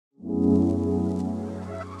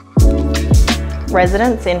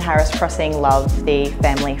Residents in Harris Crossing love the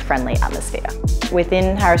family-friendly atmosphere.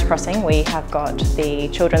 Within Harris Crossing we have got the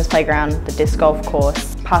children's playground, the disc golf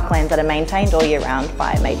course, parklands that are maintained all year round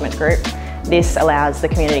by Maidment Group. This allows the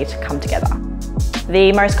community to come together.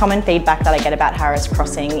 The most common feedback that I get about Harris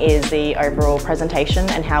Crossing is the overall presentation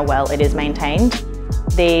and how well it is maintained.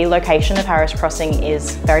 The location of Harris Crossing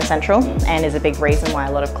is very central and is a big reason why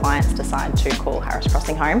a lot of clients decide to call Harris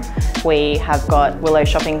Crossing home. We have got Willow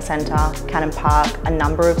Shopping Centre, Cannon Park, a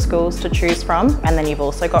number of schools to choose from, and then you've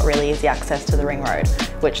also got really easy access to the Ring Road,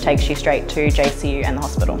 which takes you straight to JCU and the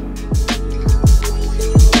hospital.